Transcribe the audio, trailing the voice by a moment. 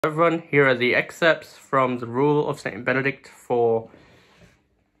Everyone, here are the excerpts from the Rule of St. Benedict for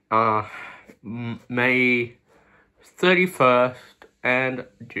May 31st and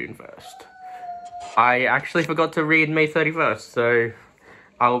June 1st. I actually forgot to read May 31st, so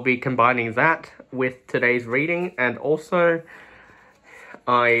I will be combining that with today's reading, and also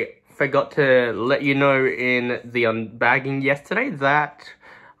I forgot to let you know in the unbagging yesterday that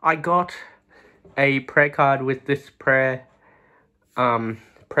I got a prayer card with this prayer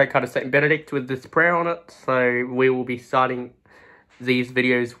card of St. Benedict with this prayer on it, so we will be starting these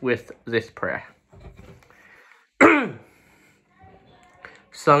videos with this prayer.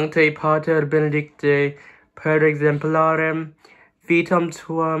 Sancte Pater Benedicte per exemplarem vitam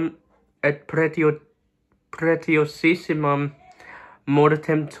tuam et pretiosissimam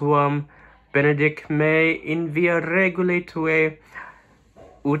mortem tuam benedic me in via regulae tuae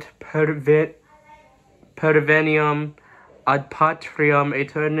ut perveniam ad patriam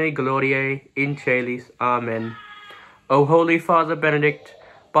aeternae gloriae in celis. Amen. O Holy Father Benedict,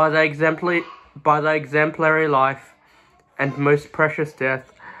 by thy exemplary life and most precious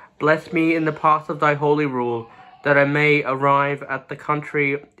death, bless me in the path of thy holy rule, that I may arrive at the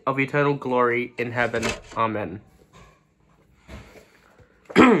country of eternal glory in heaven. Amen.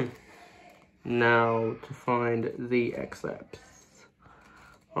 Now to find the excerpts.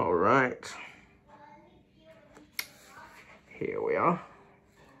 All right. Here we are.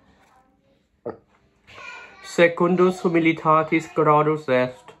 Secundus humilitatis gradus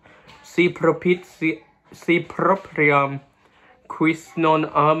est, si propriam, quis non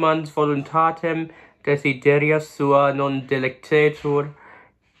amans voluntatem desideria sua non delectetur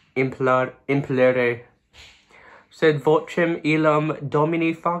implere, sed vocem illam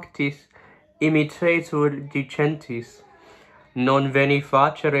Domini factis imitetur dicentis, non veni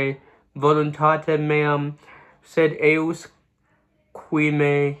facere voluntatem meam, sed eus qui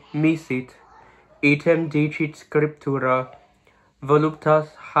me misit, item dicit scriptura, voluptas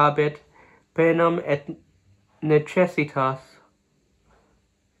habet penam et necessitas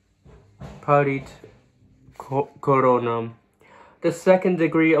parit coronam. The second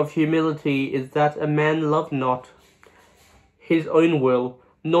degree of humility is that a man love not his own will,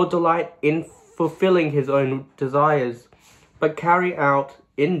 nor delight in fulfilling his own desires, but carry out,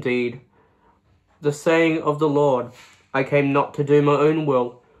 indeed, the saying of the Lord, I came not to do my own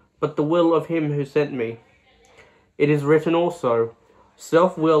will, but the will of him who sent me. It is written also,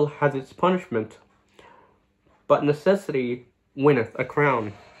 self-will has its punishment, but necessity winneth a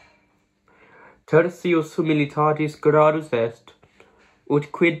crown. Tertius humilitatis gradus est, ut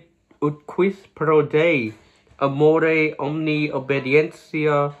quis pro Dei amore omni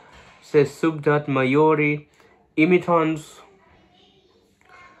obedientia se subdat maiori, imitans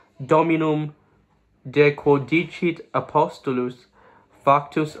Dominum de quod dicit apostolus,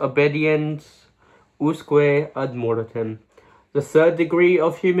 factus obediens usque ad mortem. The third degree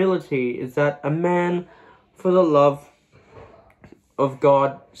of humility is that a man, for the love of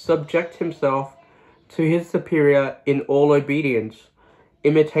God, subject himself to his superior in all obedience,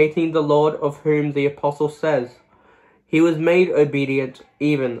 imitating the Lord, of whom the apostle says, he was made obedient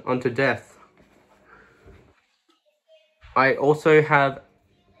even unto death. I also have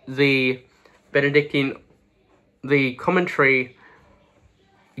the commentary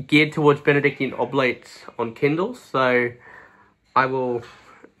geared towards Benedictine Oblates on Kindle, so I will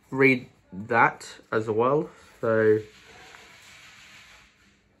read that as well. So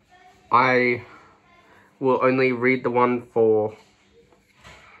I will only read the one for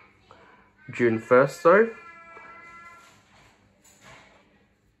June 1st though.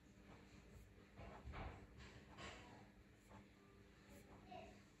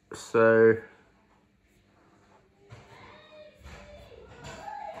 So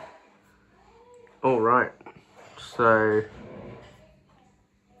all right, so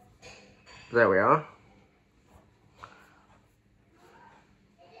there we are.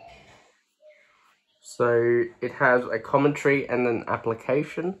 So it has a commentary and an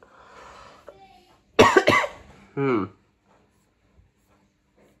application.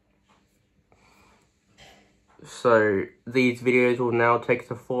 So these videos will now take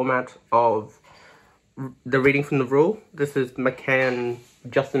the format of the reading from the rule. This is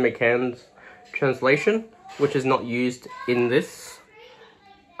Justin McCann's translation, which is not used in this,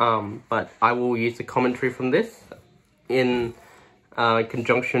 but I will use the commentary from this in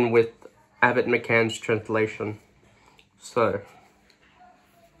conjunction with Abbot McCann's translation. So,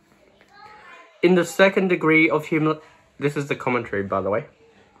 in the second degree of humility, this is the commentary, by the way.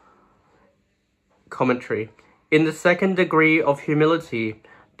 Commentary. In the second degree of humility,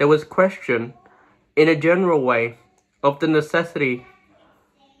 there was question, in a general way, of the necessity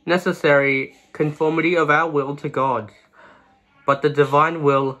necessary conformity of our will to God's. But the divine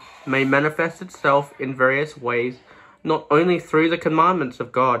will may manifest itself in various ways, not only through the commandments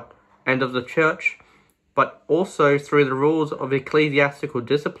of God and of the Church, but also through the rules of ecclesiastical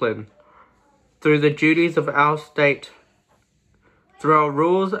discipline, through the duties of our state, through our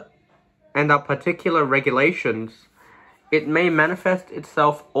rules and our particular regulations. It may manifest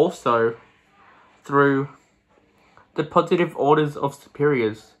itself also through the positive orders of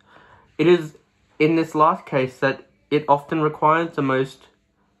superiors. It is in this last case that it often requires the most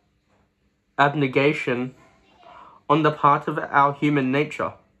abnegation on the part of our human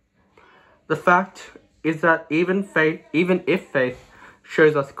nature. The fact is that even if faith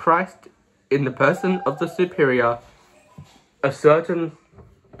shows us Christ in the person of the superior, a certain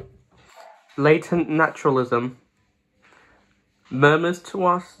latent naturalism murmurs to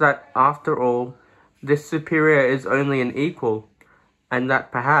us that, after all, this superior is only an equal, and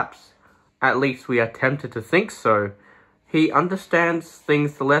that perhaps, at least we are tempted to think so, he understands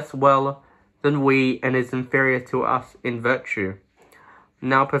things less well than we and is inferior to us in virtue.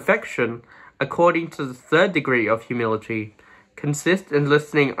 Now perfection, according to the third degree of humility, consists in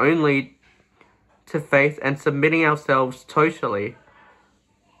listening only to faith and submitting ourselves totally,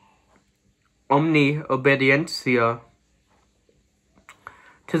 omni obedientia,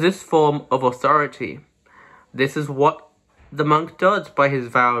 to this form of authority. This is what the monk does by his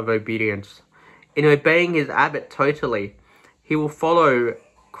vow of obedience. In obeying his abbot totally, he will follow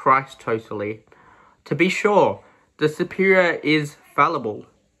Christ totally. To be sure, the superior is fallible,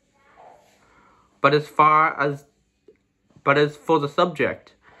 but as for the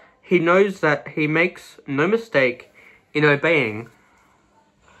subject, he knows that he makes no mistake in obeying,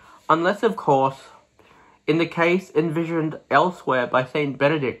 unless, of course, in the case envisioned elsewhere by Saint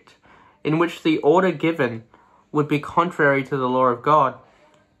Benedict, in which the order given would be contrary to the law of God,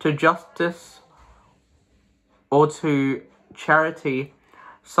 to justice, or to charity,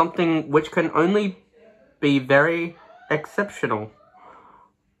 something which can only be very exceptional,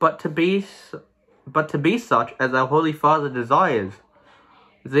 but to be such as our Holy Father desires.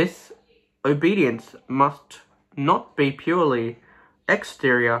 This obedience must not be purely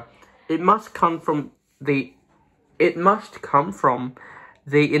exterior. It must come from the inmost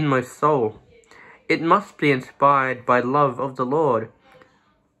soul. It must be inspired by love of the Lord,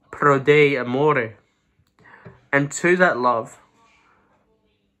 pro Dei amore. And to that love,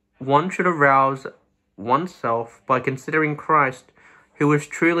 one should arouse oneself by considering Christ, who was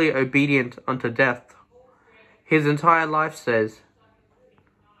truly obedient unto death. His entire life, says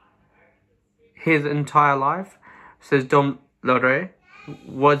Dom Lore,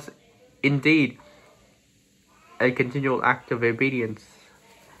 was indeed a continual act of obedience.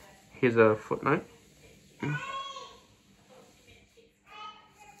 Here's a footnote.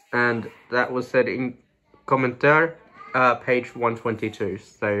 And that was said in Commentaire, page 122,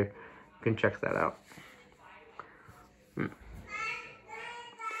 so you can check that out.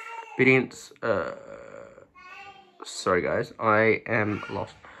 Obedience, sorry guys, I am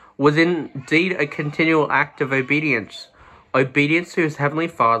lost. Was indeed a continual act of obedience. Obedience to his heavenly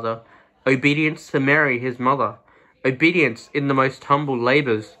Father, obedience to Mary, his mother, obedience in the most humble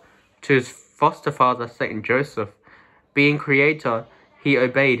labours to his foster father, Saint Joseph. Being creator, he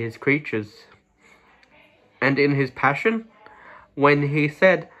obeyed his creatures. And in his passion, when he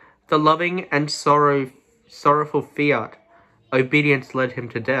said the loving and sorrowful fiat, obedience led him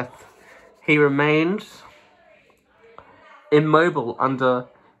to death. He remains immobile under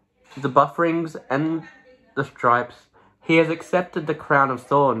the buffetings and the stripes. He has accepted the crown of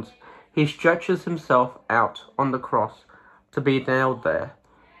thorns. He stretches himself out on the cross to be nailed there.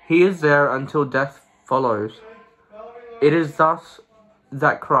 He is there until death follows. It is thus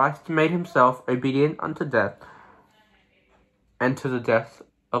that Christ made himself obedient unto death, and to the death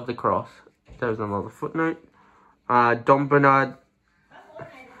of the cross. There's another footnote. Dom Bernard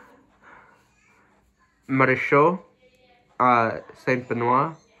Maréchal, Saint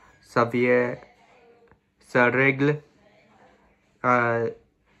Benoit, Xavier, sa règle,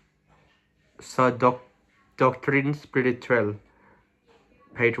 sa doctrine spirituelle,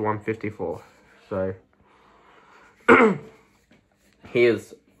 page 154. So,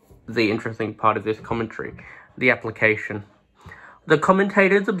 here's the interesting part of this commentary, the application. The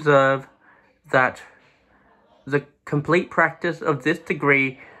commentators observe that the complete practice of this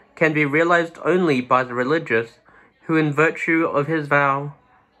degree can be realized only by the religious, who in virtue of his vow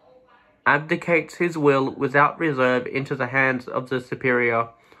abdicates his will without reserve into the hands of the superior.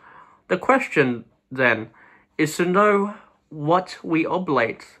 The question, then, is to know what we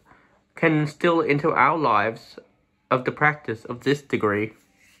oblates can instill into our lives of the practice of this degree.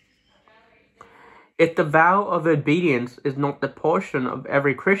 If the vow of obedience is not the portion of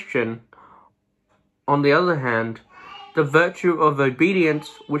every Christian, on the other hand, the virtue of obedience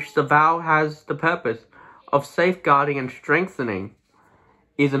which the vow has the purpose of safeguarding and strengthening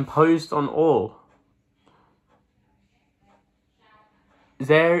is imposed on all.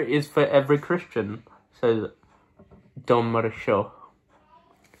 There is for every Christian, says Don Marchal.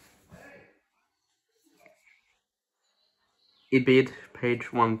 Ibid,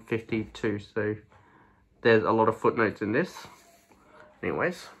 page 152, so there's a lot of footnotes in this.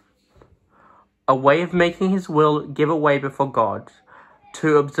 Anyways. A way of making his will give away before God,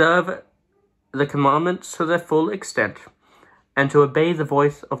 to observe the commandments to their full extent, and to obey the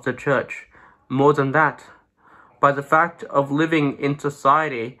voice of the church. More than that, by the fact of living in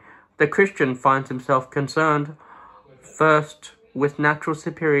society, the Christian finds himself concerned first with natural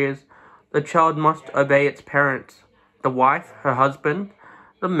superiors. The child must obey its parents. The wife, her husband,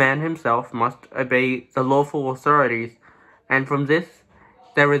 the man himself must obey the lawful authorities, and from this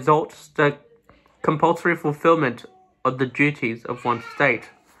there results the compulsory fulfillment of the duties of one's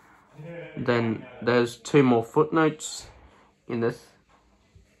state. Then there's two more footnotes in this.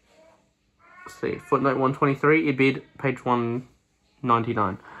 Let's see, footnote 123, Ibid, page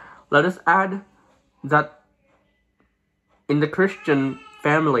 199. Let us add that in the Christian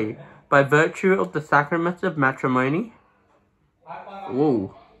family, by virtue of the sacrament of matrimony,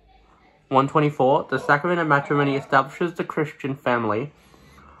 124, the sacrament of matrimony establishes the Christian family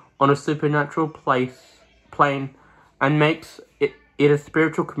on a supernatural plane and makes it a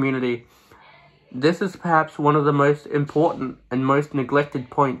spiritual community. This is perhaps one of the most important and most neglected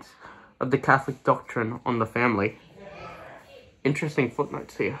points of the Catholic doctrine on the family. Interesting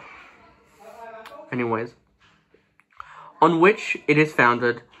footnotes here. Anyways, on which it is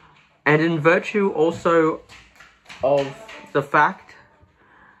founded, and in virtue also of the fact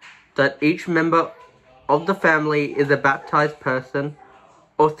that each member of the family is a baptized person,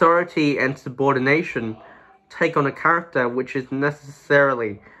 authority and subordination take on a character which is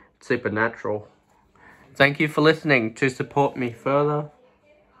necessarily supernatural. Thank you for listening. To support me further.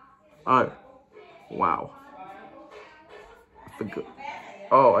 Oh, wow.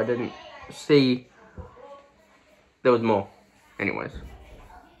 Oh, I didn't see. There was more. Anyways.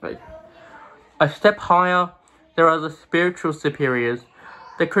 A step higher, there are the spiritual superiors.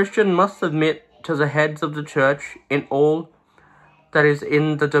 The Christian must submit to the heads of the church in all that is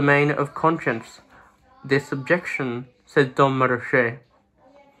in the domain of conscience. This subjection, says Don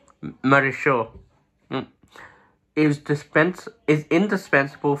Maréchal, is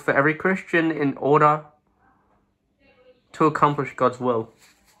indispensable for every Christian in order to accomplish God's will.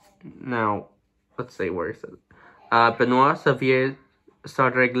 Now, let's see where he says it. Benoît Xavier sa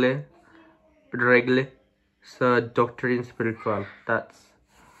règle sa doctrine spirituelle. That's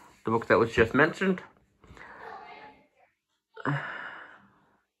the book that was just mentioned.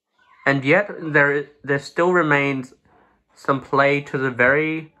 And yet, there still remains some play to the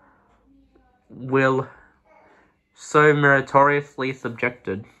very will so meritoriously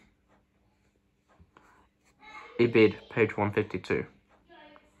subjected. Ibid, page 152.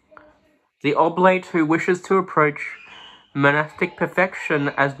 The oblate who wishes to approach monastic perfection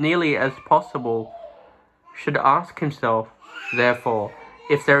as nearly as possible should ask himself, therefore,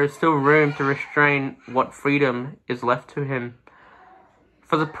 if there is still room to restrain what freedom is left to him.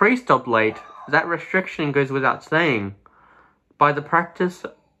 For the priest oblate, that restriction goes without saying. By the practice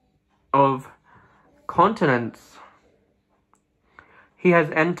of continence, he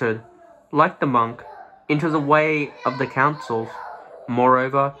has entered, like the monk, into the way of the councils.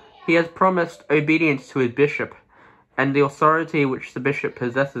 Moreover, he has promised obedience to his bishop, and the authority which the bishop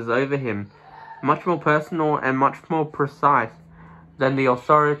possesses over him, much more personal and much more precise than the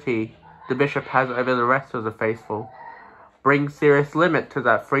authority the bishop has over the rest of the faithful, brings serious limit to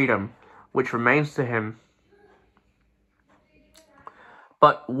that freedom which remains to him.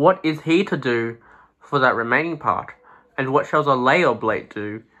 But what is he to do for that remaining part, and what shall the lay oblate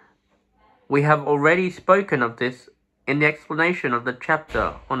do? We have already spoken of this in the explanation of the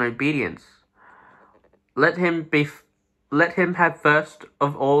chapter on obedience. Let him have first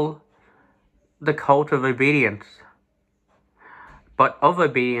of all the cult of obedience, but of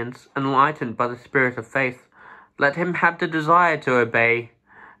obedience enlightened by the spirit of faith. Let him have the desire to obey,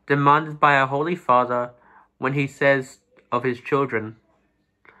 demanded by our Holy Father when he says of his children,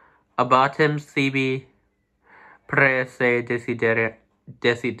 Abatem sibi praese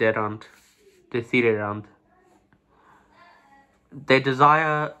desiderant. They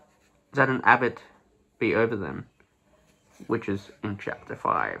desire that an abbot be over them, which is in chapter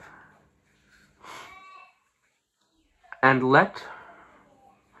 5.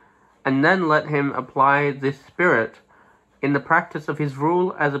 and then let him apply this spirit in the practice of his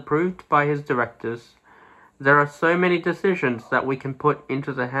rule as approved by his directors. There are so many decisions that we can put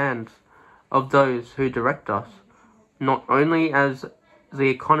into the hands of those who direct us, not only as the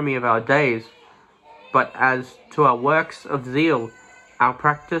economy of our days, but as to our works of zeal, our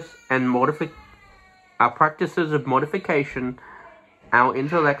practices of mortification, our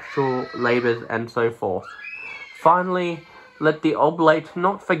intellectual labors, and so forth. Finally, let the oblate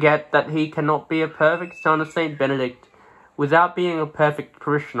not forget that he cannot be a perfect son of Saint Benedict without being a perfect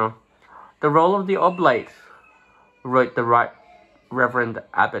parishioner. The role of the oblate, wrote the Right Reverend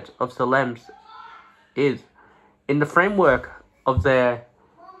Abbot of Salem, is, in the framework of their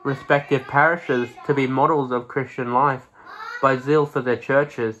respective parishes, to be models of Christian life by zeal for their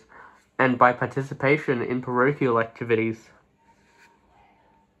churches and by participation in parochial activities.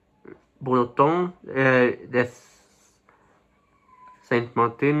 Bulletin de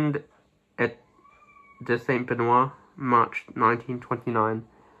Saint-Martin et de Saint-Benoît, March 1929,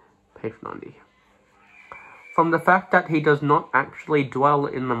 page 90. From the fact that he does not actually dwell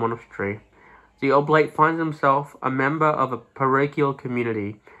in the monastery, the oblate finds himself a member of a parochial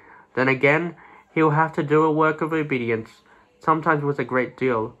community. Then again, he will have to do a work of obedience, sometimes with a great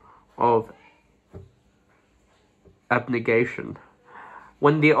deal of abnegation.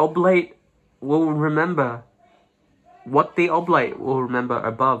 What the oblate will remember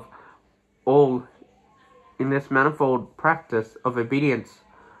above all in this manifold practice of obedience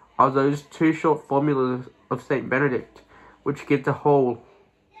are those two short formulas of Saint Benedict, which give the whole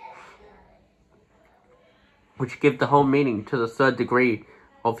meaning to the third degree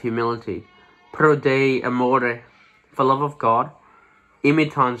of humility. Pro Dei amore, for love of God,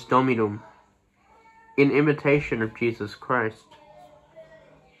 imitans Dominum, in imitation of Jesus Christ.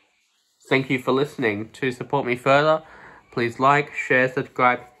 Thank you for listening. To support me further, please like, share,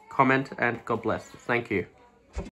 subscribe, comment, and God bless. Thank you.